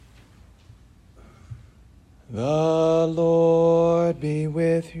The Lord be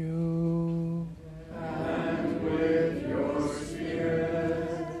with you. And with your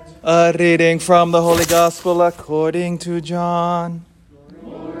spirit. A reading from the Holy Gospel according to John.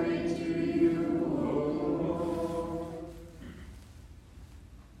 Glory to you, O Lord.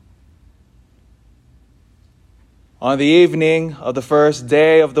 On the evening of the first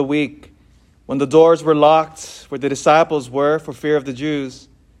day of the week, when the doors were locked where the disciples were for fear of the Jews,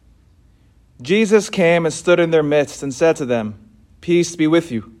 Jesus came and stood in their midst and said to them, "Peace be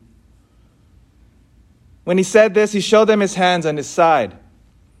with you." When he said this, he showed them his hands and his side.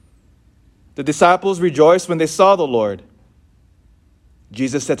 The disciples rejoiced when they saw the Lord.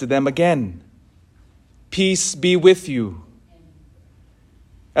 Jesus said to them again, "Peace be with you.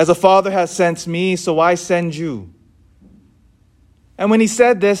 As the Father has sent me, so I send you." And when he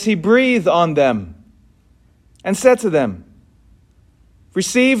said this, he breathed on them and said to them,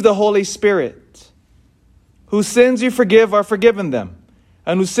 "Receive the Holy Spirit. Whose sins you forgive are forgiven them,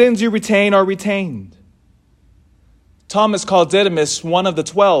 and whose sins you retain are retained." Thomas, called Didymus, one of the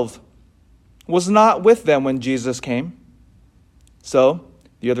 12, was not with them when Jesus came. So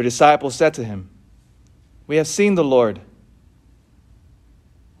the other disciples said to him, "We have seen the Lord."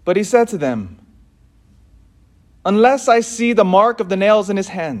 But he said to them, "Unless I see the mark of the nails in his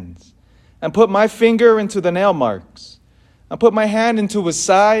hands, and put my finger into the nail marks, and put my hand into his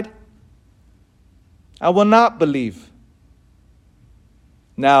side, I will not believe."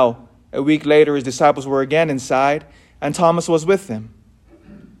 Now, a week later, his disciples were again inside, and Thomas was with them.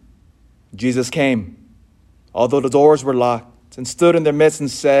 Jesus came, although the doors were locked, and stood in their midst and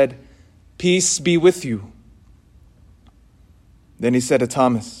said, "Peace be with you." Then he said to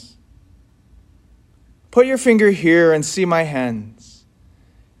Thomas, "Put your finger here and see my hands,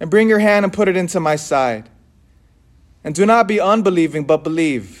 and bring your hand and put it into my side. And do not be unbelieving, but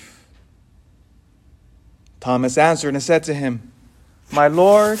believe." Thomas answered and said to him, "My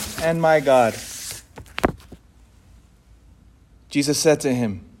Lord and my God." Jesus said to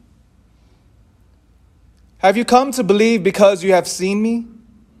him, "Have you come to believe because you have seen me?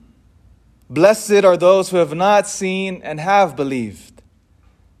 Blessed are those who have not seen and have believed."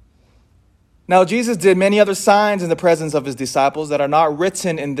 Now Jesus did many other signs in the presence of his disciples that are not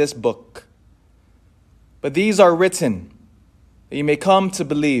written in this book. But these are written that you may come to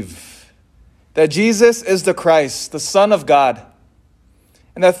believe that Jesus is the Christ, the Son of God,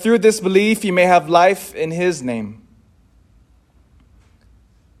 and that through this belief you may have life in his name.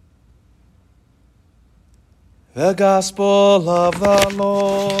 The Gospel of the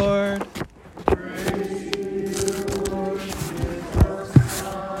Lord. Praise to you, Lord Jesus.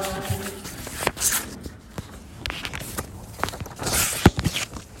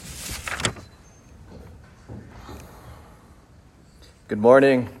 Good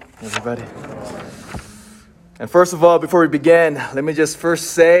morning, everybody. And first of all, before we begin, let me just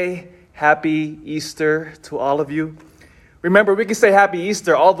first say Happy Easter to all of you. Remember, we can say Happy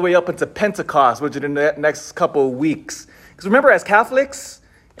Easter all the way up into Pentecost, which is in the next couple of weeks. Because remember, as Catholics,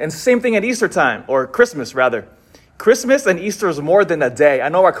 and same thing at Easter time, or Christmas rather, Christmas and Easter is more than a day. I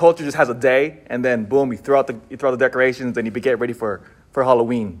know our culture just has a day, and then boom, you throw out the decorations, and you get ready for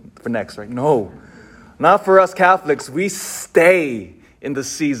Halloween for next, right? No, not for us Catholics. We stay in the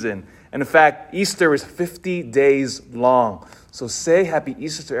season. And in fact, Easter is 50 days long. So say Happy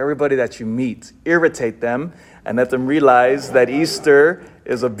Easter to everybody that you meet. Irritate them and let them realize that Easter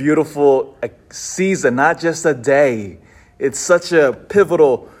is a beautiful season, not just a day. It's such a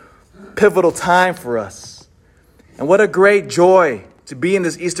pivotal time for us. And what a great joy to be in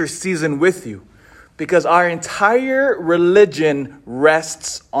this Easter season with you, because our entire religion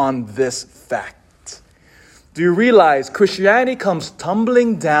rests on this fact. Do you realize Christianity comes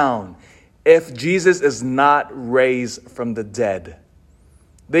tumbling down if Jesus is not raised from the dead?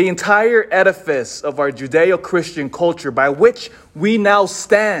 The entire edifice of our Judeo-Christian culture by which we now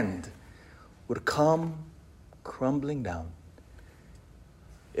stand would come crumbling down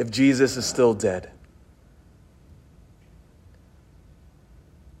if Jesus is still dead.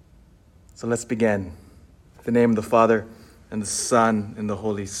 So let's begin. In the name of the Father, and the Son, and the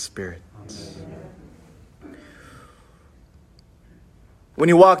Holy Spirit. When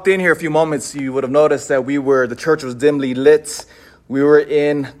you walked in here a few moments, you would have noticed that the church was dimly lit. We were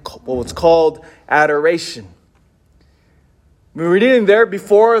in what's called adoration. We were kneeling there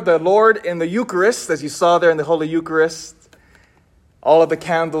before the Lord in the Eucharist, as you saw there in the Holy Eucharist. All of the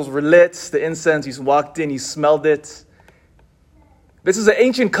candles were lit, the incense, you walked in, you smelled it. This is an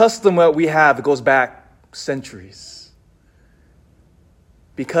ancient custom that we have. It goes back centuries.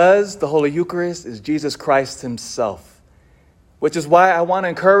 Because the Holy Eucharist is Jesus Christ himself. Which is why I want to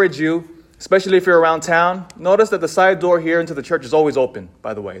encourage you especially if you're around town, notice that the side door here into the church is always open,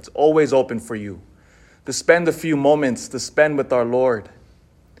 by the way. It's always open for you to spend a few moments to spend with our Lord.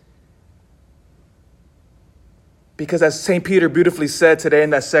 Because as St. Peter beautifully said today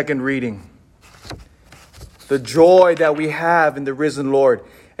in that second reading, the joy that we have in the risen Lord.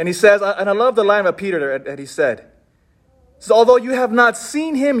 And he says, and I love the line of Peter that he said, although you have not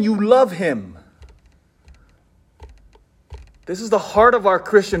seen him, you love him. This is the heart of our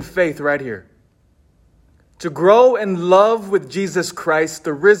Christian faith right here. To grow in love with Jesus Christ,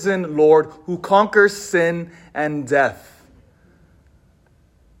 the risen Lord who conquers sin and death.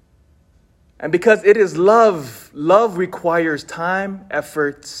 And because it is love, love requires time,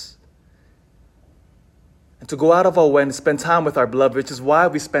 efforts, and to go out of our way and spend time with our beloved, which is why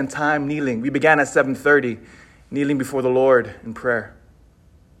we spend time kneeling. We began at 7:30, kneeling before the Lord in prayer.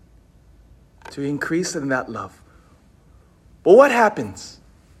 To increase in that love. But what happens?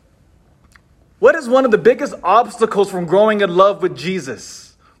 What is one of the biggest obstacles from growing in love with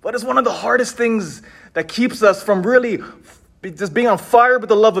Jesus? What is one of the hardest things that keeps us from really just being on fire with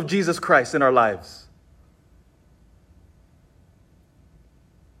the love of Jesus Christ in our lives?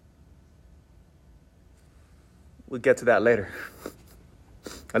 We'll get to that later.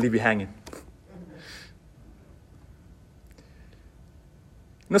 I'll leave you hanging.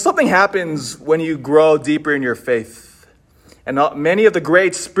 Something happens when you grow deeper in your faith. And many of the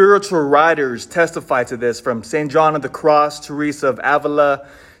great spiritual writers testify to this, from St. John of the Cross, Teresa of Avila,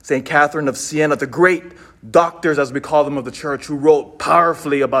 St. Catherine of Siena, the great doctors, as we call them, of the church, who wrote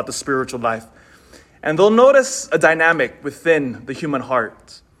powerfully about the spiritual life. And they'll notice a dynamic within the human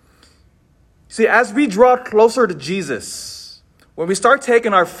heart. See, as we draw closer to Jesus, when we start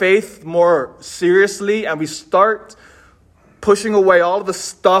taking our faith more seriously and we start pushing away all of the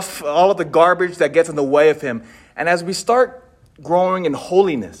stuff, all of the garbage that gets in the way of him, and as we start growing in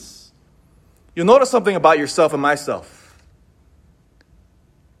holiness, you'll notice something about yourself and myself.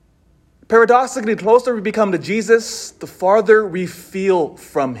 Paradoxically, the closer we become to Jesus, the farther we feel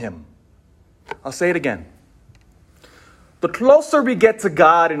from him. I'll say it again. The closer we get to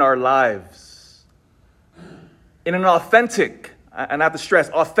God in our lives, in an authentic, and I have to stress,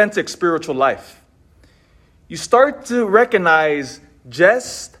 authentic spiritual life, you start to recognize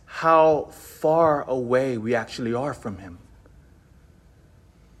just how far away we actually are from him.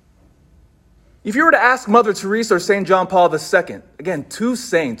 If you were to ask Mother Teresa or St. John Paul II, again, two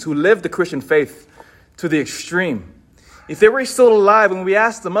saints who lived the Christian faith to the extreme, if they were still alive, when we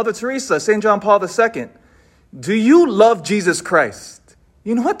asked them, Mother Teresa, St. John Paul II, do you love Jesus Christ?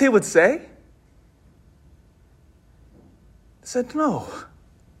 You know what they would say? They said, no,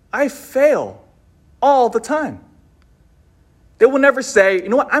 I fail all the time. They would never say, you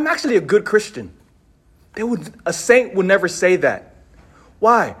know what, I'm actually a good Christian. A saint would never say that.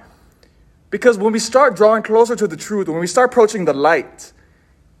 Why? Because when we start drawing closer to the truth, when we start approaching the light,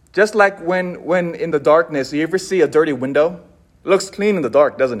 just like when in the darkness, you ever see a dirty window? It looks clean in the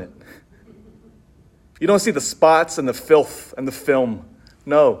dark, doesn't it? You don't see the spots and the filth and the film.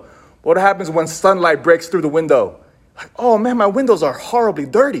 No. What happens when sunlight breaks through the window? Like, oh man, my windows are horribly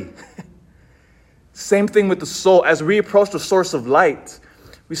dirty. Same thing with the soul. As we approach the source of light,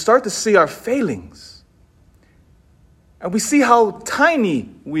 we start to see our failings. And we see how tiny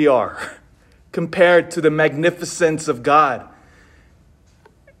we are compared to the magnificence of God.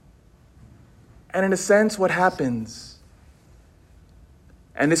 And in a sense, what happens,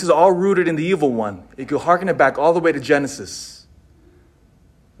 and this is all rooted in the evil one, you can hearken it back all the way to Genesis.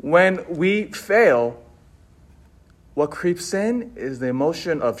 When we fail, what creeps in is the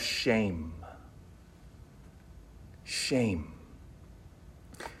emotion of shame. Shame.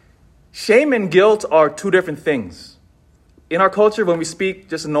 Shame and guilt are two different things. In our culture, when we speak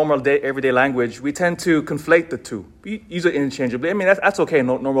just a normal everyday language, we tend to conflate the two. We use it interchangeably. I mean, that's okay in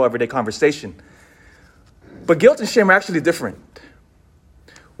normal everyday conversation. But guilt and shame are actually different.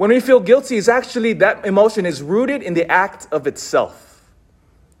 When we feel guilty, it's actually that emotion is rooted in the act of itself.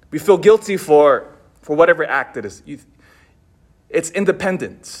 We feel guilty for whatever act it is. It's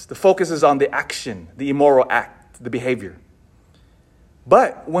independent. The focus is on the action, the immoral act, the behavior.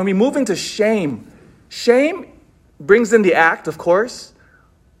 But when we move into shame, shame brings in the act, of course,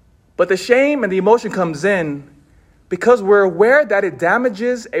 but the shame and the emotion comes in because we're aware that it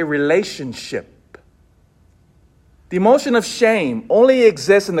damages a relationship. The emotion of shame only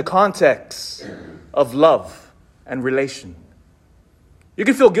exists in the context of love and relation. You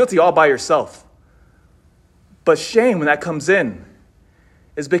can feel guilty all by yourself. But shame, when that comes in,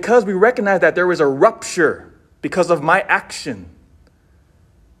 is because we recognize that there is a rupture because of my action.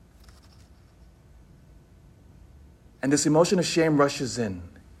 And this emotion of shame rushes in.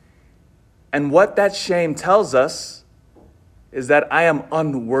 And what that shame tells us is that I am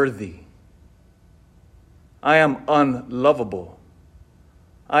unworthy. I am unlovable.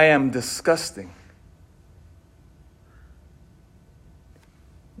 I am disgusting.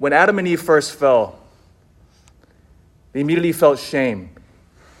 When Adam and Eve first fell, they immediately felt shame.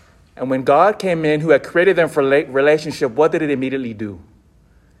 And when God came in, who had created them for relationship, what did it immediately do?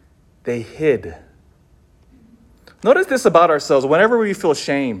 They hid. Notice this about ourselves. Whenever we feel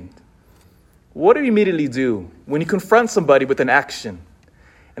shamed, what do we immediately do? When you confront somebody with an action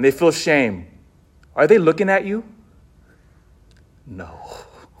and they feel shame, are they looking at you? No.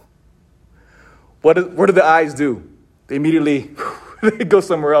 What do the eyes do? They immediately they go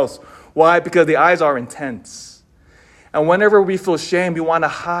somewhere else. Why? Because the eyes are intense. And whenever we feel shame, we want to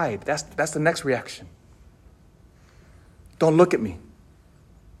hide. That's the next reaction. Don't look at me.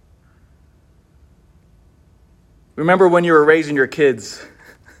 Remember when you were raising your kids,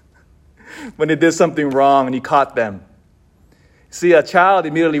 when they did something wrong and you caught them. See, a child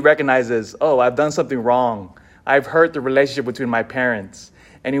immediately recognizes, oh, I've done something wrong. I've hurt the relationship between my parents.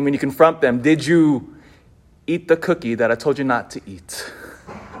 And when you confront them, did you eat the cookie that I told you not to eat?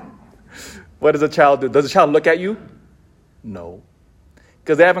 What does a child do? Does a child look at you? No.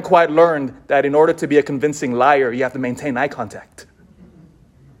 Because they haven't quite learned that in order to be a convincing liar, you have to maintain eye contact.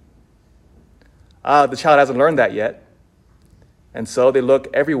 The child hasn't learned that yet. And so they look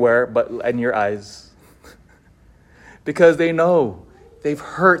everywhere but in your eyes. Because they know they've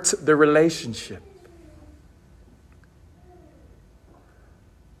hurt the relationship.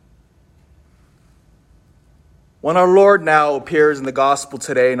 When our Lord now appears in the gospel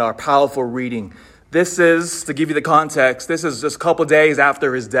today in our powerful reading, this is, to give you the context, this is just a couple days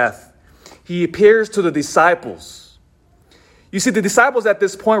after his death. He appears to the disciples. You see, the disciples at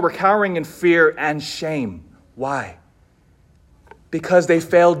this point were cowering in fear and shame. Why? Because they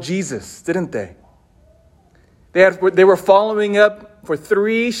failed Jesus, didn't they? They were following up for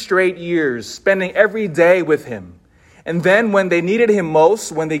 3 straight years, spending every day with him. And then when they needed him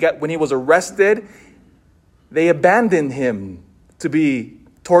most, when he was arrested, they abandoned him to be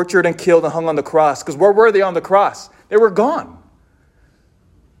tortured and killed and hung on the cross. Because where were they on the cross? They were gone.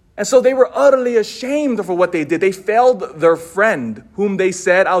 And so they were utterly ashamed for what they did. They failed their friend, whom they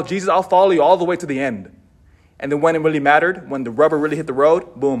said, oh, Jesus, I'll follow you all the way to the end. And then when it really mattered, when the rubber really hit the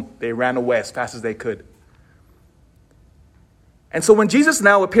road, boom, they ran away as fast as they could. And so when Jesus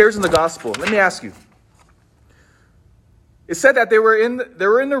now appears in the gospel, let me ask you. It said that they were in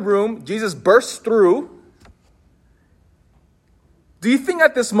the room. Jesus burst through. Do you think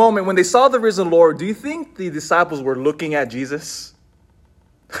at this moment, when they saw the risen Lord, do you think the disciples were looking at Jesus?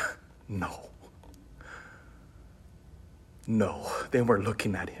 No. No, they weren't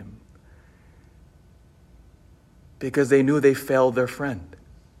looking at him. Because they knew they failed their friend.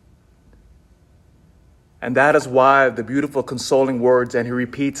 And that is why the beautiful consoling words, and he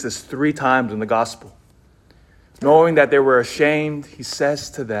repeats this 3 times in the gospel. Knowing that they were ashamed, he says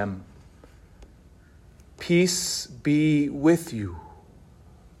to them, peace be with you.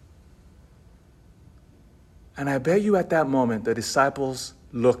 And I bet you at that moment, the disciples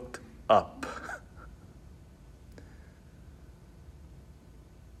looked up.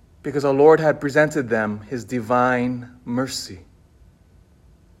 Because our Lord had presented them his divine mercy.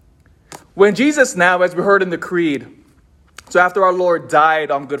 When Jesus now, as we heard in the creed, so after our Lord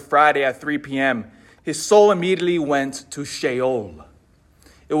died on Good Friday at 3 p.m., his soul immediately went to Sheol.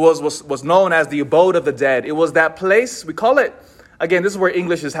 It was known as the abode of the dead. It was that place, we call it, again, this is where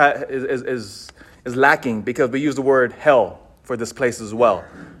English is lacking, because we use the word hell for this place as well.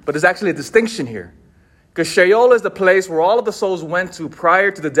 But there's actually a distinction here. Because Sheol is the place where all of the souls went to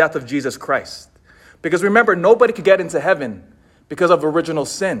prior to the death of Jesus Christ. Because remember, nobody could get into heaven because of original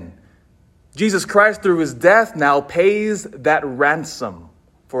sin. Jesus Christ, through his death, now pays that ransom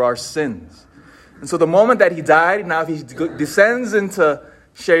for our sins. And so the moment that he died, now he descends into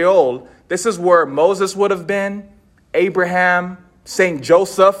Sheol. This is where Moses would have been, Abraham, Saint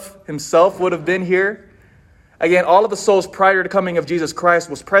Joseph himself would have been here. Again, all of the souls prior to the coming of Jesus Christ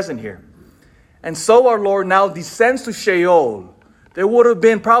was present here. And so our Lord now descends to Sheol. There would have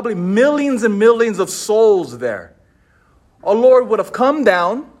been probably millions and millions of souls there. Our Lord would have come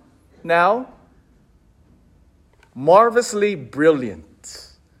down now, marvelously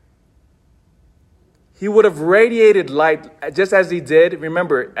brilliant. He would have radiated light just as he did,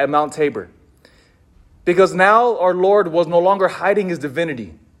 remember, at Mount Tabor. Because now our Lord was no longer hiding his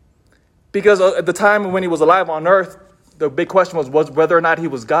divinity. Because at the time when he was alive on earth, the big question was whether or not he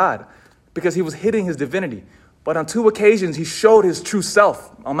was God. Because he was hiding his divinity. But on 2 occasions, he showed his true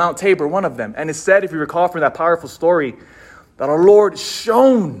self on Mount Tabor, one of them. And it said, if you recall from that powerful story, that our Lord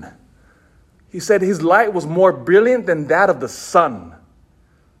shone He said his light was more brilliant than that of the sun.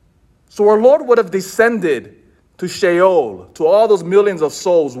 So our Lord would have descended to Sheol, to all those millions of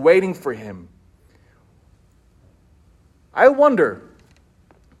souls waiting for him. I wonder,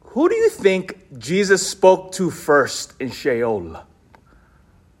 who do you think Jesus spoke to first in Sheol?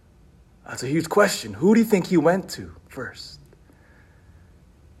 That's a huge question. Who do you think he went to first?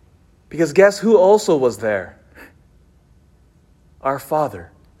 Because guess who also was there? Our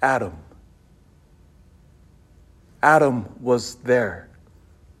father, Adam. Adam was there.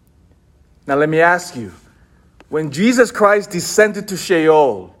 Now let me ask you, when Jesus Christ descended to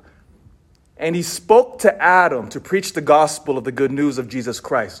Sheol and he spoke to Adam to preach the gospel of the good news of Jesus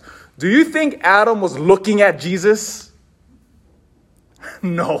Christ, do you think Adam was looking at Jesus?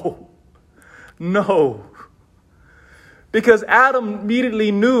 No. No. Because Adam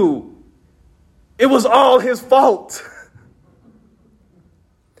immediately knew it was all his fault.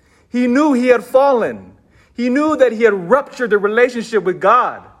 He knew he had fallen. He knew that he had ruptured the relationship with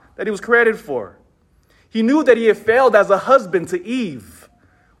God that he was created for. He knew that he had failed as a husband to Eve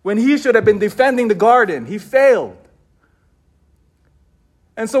when he should have been defending the garden. He failed.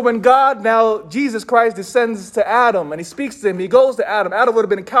 And so when God, now Jesus Christ, descends to Adam and he speaks to him, he goes to Adam. Adam would have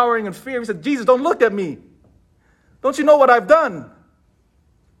been cowering in fear. He said, Jesus, don't look at me. Don't you know what I've done?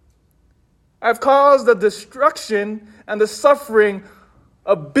 I've caused the destruction and the suffering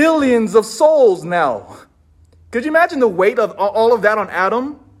of billions of souls now. Could you imagine the weight of all of that on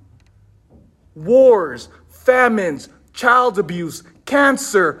Adam? Wars, famines, child abuse,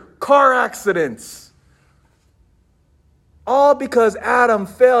 cancer, car accidents. All because Adam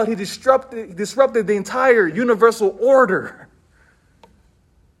failed. He disrupted the entire universal order.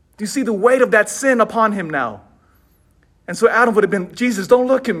 Do you see the weight of that sin upon him now? And so Adam would have been, Jesus, don't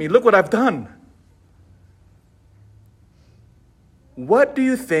look at me. Look what I've done. What do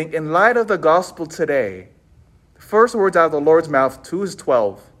you think, in light of the gospel today, the first words out of the Lord's mouth to his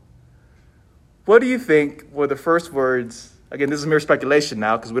 12, what do you think were the first words? Again, this is mere speculation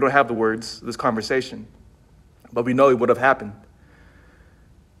now because we don't have the words of this conversation, but we know it would have happened.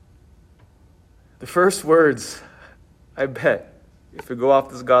 The first words, I bet, if we go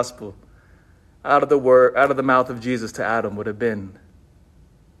off this gospel, out of the mouth of Jesus to Adam would have been,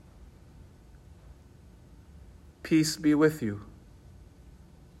 peace be with you.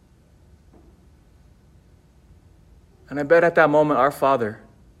 And I bet at that moment, our father,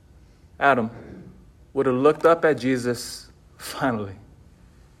 Adam, would have looked up at Jesus finally.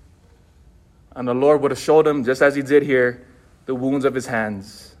 And the Lord would have showed him, just as he did here, the wounds of his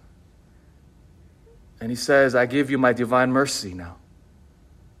hands. And he says, I give you my divine mercy now.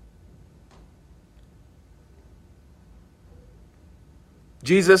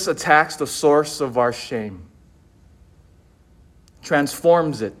 Jesus attacks the source of our shame,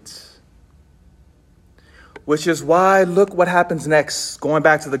 transforms it. Which is why, look what happens next, going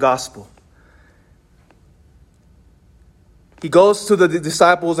back to the gospel. He goes to the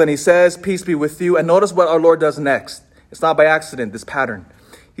disciples and he says, peace be with you. And notice what our Lord does next. It's not by accident, this pattern.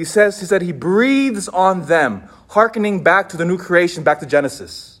 He said he breathes on them, hearkening back to the new creation, back to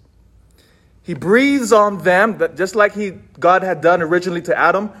Genesis. He breathes on them, just like God had done originally to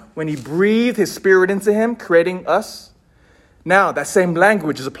Adam, when he breathed his spirit into him, creating us. Now, that same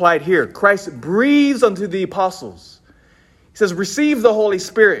language is applied here. Christ breathes unto the apostles. He says, receive the Holy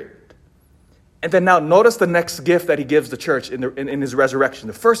Spirit. And then now notice the next gift that he gives the church in his resurrection.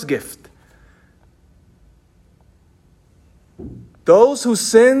 The first gift. Those whose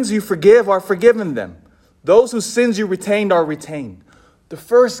sins you forgive are forgiven them. Those whose sins you retained are retained. The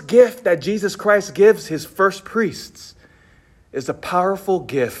first gift that Jesus Christ gives his first priests is the powerful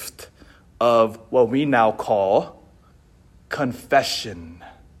gift of what we now call confession.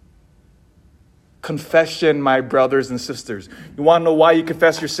 Confession, my brothers and sisters. You want to know why you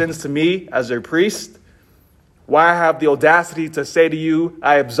confess your sins to me as your priest? Why I have the audacity to say to you,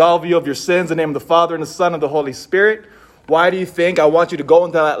 I absolve you of your sins in the name of the Father and the Son and the Holy Spirit? Why do you think I want you to go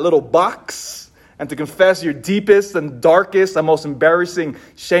into that little box and to confess your deepest and darkest and most embarrassing,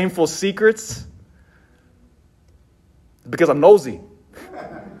 shameful secrets? Because I'm nosy.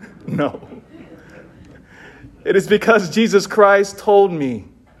 No. It is because Jesus Christ told me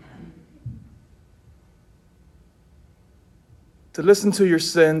to listen to your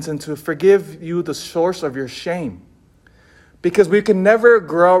sins and to forgive you the source of your shame. Because we can never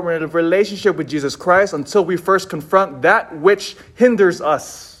grow in a relationship with Jesus Christ until we first confront that which hinders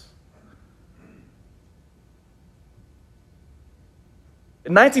us.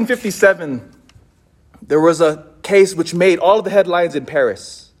 In 1957, there was a case which made all of the headlines in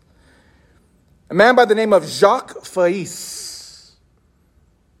Paris. A man by the name of Jacques Fauris.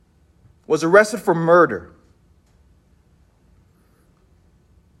 was arrested for murder.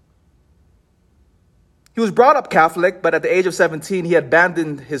 He was brought up Catholic, but at the age of 17, he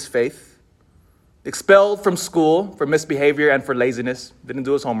abandoned his faith, expelled from school for misbehavior and for laziness, didn't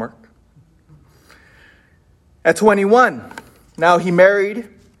do his homework. At 21, now he married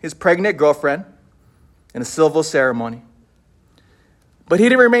his pregnant girlfriend in a civil ceremony. But he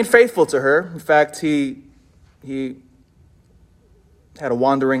didn't remain faithful to her. In fact, he had a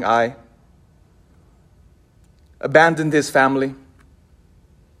wandering eye, abandoned his family,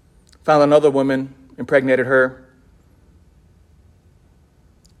 found another woman, impregnated her.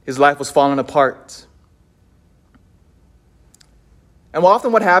 His life was falling apart. And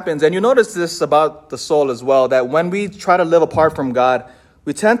often what happens, and you notice this about the soul as well, that when we try to live apart from God,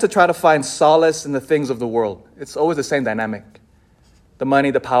 we tend to try to find solace in the things of the world. It's always the same dynamic. The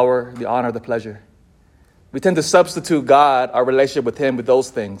money, the power, the honor, the pleasure. We tend to substitute God, our relationship with him, with those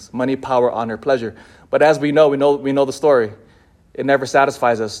things. Money, power, honor, pleasure. But as we know the story. It never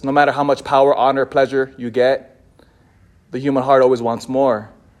satisfies us. No matter how much power, honor, pleasure you get, the human heart always wants more.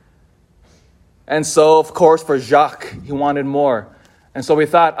 And so, of course, for Jacques, he wanted more. And so we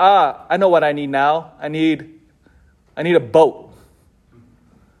thought, I know what I need now. I need a boat.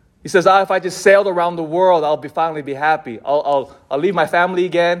 He says, if I just sailed around the world, I'll finally be happy. I'll leave my family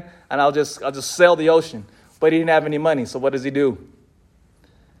again, and I'll just sail the ocean. But he didn't have any money, so what does he do?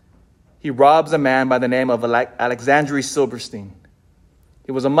 He robs a man by the name of Alexandre Silberstein.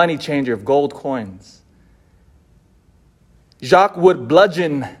 He was a money changer of gold coins. Jacques would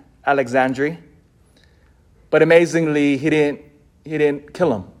bludgeon Alexandre, but amazingly, he didn't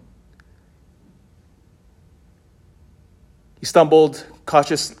kill him. He stumbled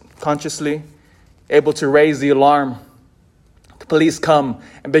consciously, able to raise the alarm. The police come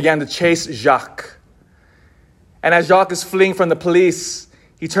and began to chase Jacques. And as Jacques is fleeing from the police,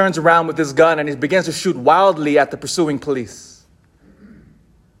 he turns around with his gun and he begins to shoot wildly at the pursuing police.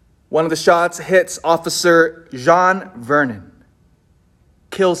 One of the shots hits Officer Jean Vernon,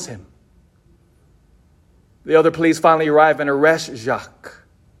 kills him. The other police finally arrive and arrest Jacques.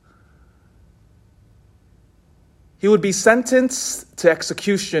 He would be sentenced to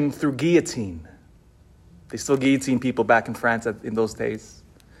execution through guillotine. They still guillotine people back in France in those days.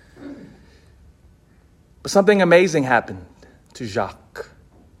 But something amazing happened to Jacques.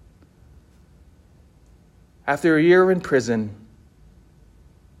 After a year in prison,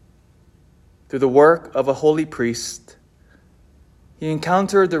 through the work of a holy priest, he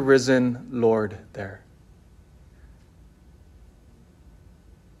encountered the risen Lord there.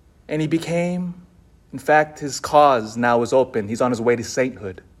 And he became, in fact, his cause now is open. He's on his way to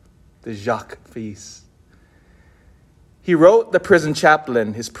sainthood, the Jacques Fils. He wrote the prison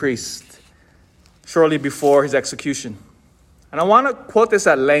chaplain, his priest, shortly before his execution. And I want to quote this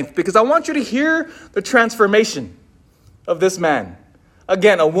at length because I want you to hear the transformation of this man.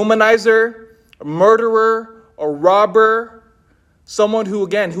 Again, a womanizer, a murderer, a robber, someone who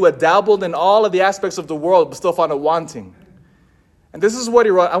had dabbled in all of the aspects of the world but still found it wanting. And this is what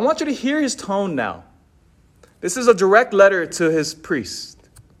he wrote. I want you to hear his tone now. This is a direct letter to his priest.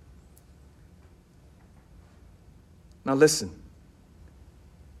 Now listen.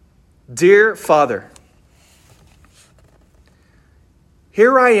 Dear Father,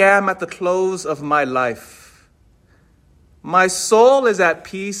 here I am at the close of my life. My soul is at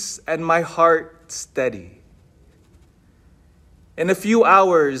peace and my heart steady. In a few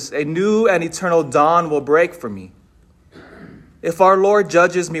hours, a new and eternal dawn will break for me, if our Lord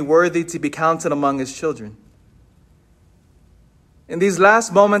judges me worthy to be counted among his children. In these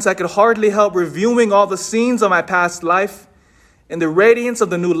last moments, I could hardly help reviewing all the scenes of my past life in the radiance of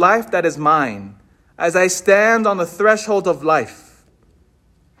the new life that is mine, as I stand on the threshold of life.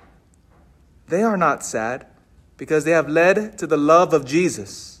 They are not sad, because they have led to the love of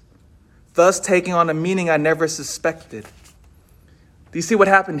Jesus, thus taking on a meaning I never suspected. Do you see what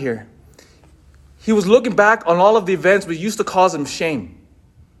happened here? He was looking back on all of the events which used to cause him shame,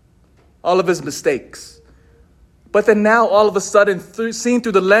 all of his mistakes. But then now, all of a sudden, seen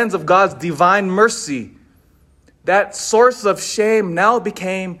through the lens of God's divine mercy, that source of shame now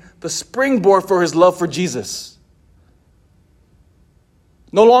became the springboard for his love for Jesus.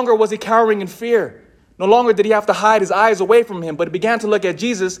 No longer was he cowering in fear. No longer did he have to hide his eyes away from him, but he began to look at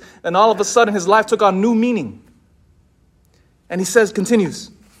Jesus, and all of a sudden his life took on new meaning. And he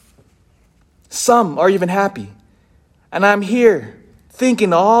continues, some are even happy. And I'm here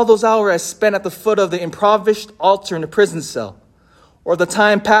thinking all those hours I spent at the foot of the improvised altar in the prison cell, or the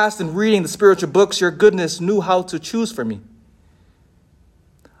time passed in reading the spiritual books your goodness knew how to choose for me.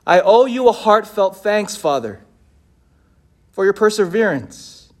 I owe you a heartfelt thanks, Father, for your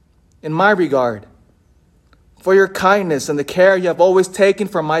perseverance, in my regard, for your kindness and the care you have always taken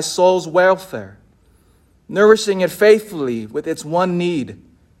for my soul's welfare, nourishing it faithfully with its one need,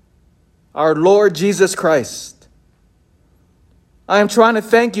 our Lord Jesus Christ. I am trying to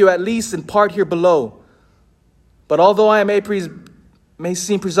thank you at least in part here below, but although I may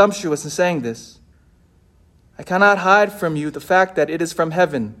seem presumptuous in saying this, I cannot hide from you the fact that it is from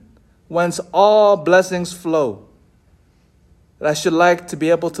heaven, whence all blessings flow, that I should like to be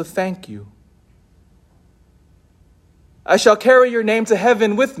able to thank you. I shall carry your name to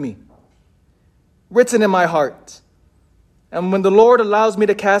heaven with me, written in my heart. And when the Lord allows me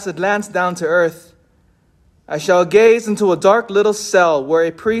to cast a glance down to earth, I shall gaze into a dark little cell where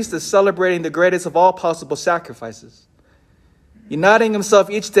a priest is celebrating the greatest of all possible sacrifices, uniting himself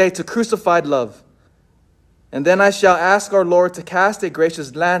each day to crucified love. And then I shall ask our Lord to cast a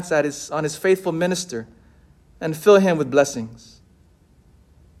gracious glance on his faithful minister and fill him with blessings.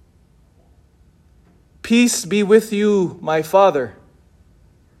 Peace be with you, my Father.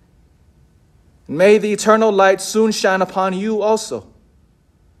 And may the eternal light soon shine upon you also.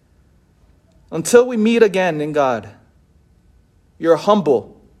 Until we meet again in God, your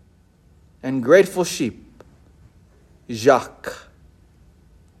humble and grateful sheep, Jacques.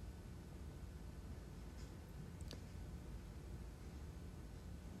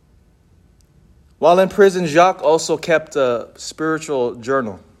 While in prison, Jacques also kept a spiritual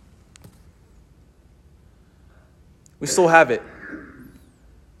journal. We still have it.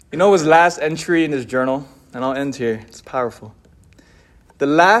 You know his last entry in his journal? And I'll end here. It's powerful. The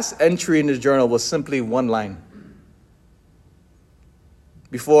last entry in his journal was simply one line.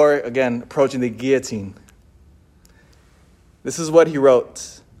 Before, again, approaching the guillotine. This is what he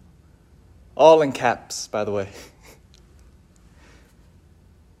wrote. All in caps, by the way.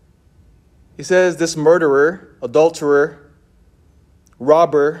 He says, this murderer, adulterer,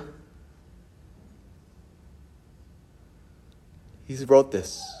 robber, he wrote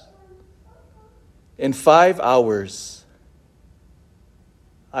this. In 5 hours,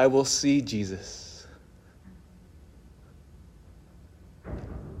 I will see Jesus.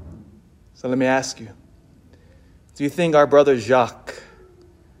 So let me ask you, do you think our brother Jacques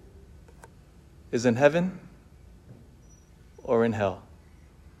is in heaven or in hell?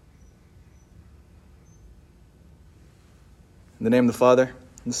 In the name of the Father,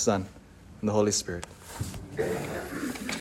 and the Son, and the Holy Spirit.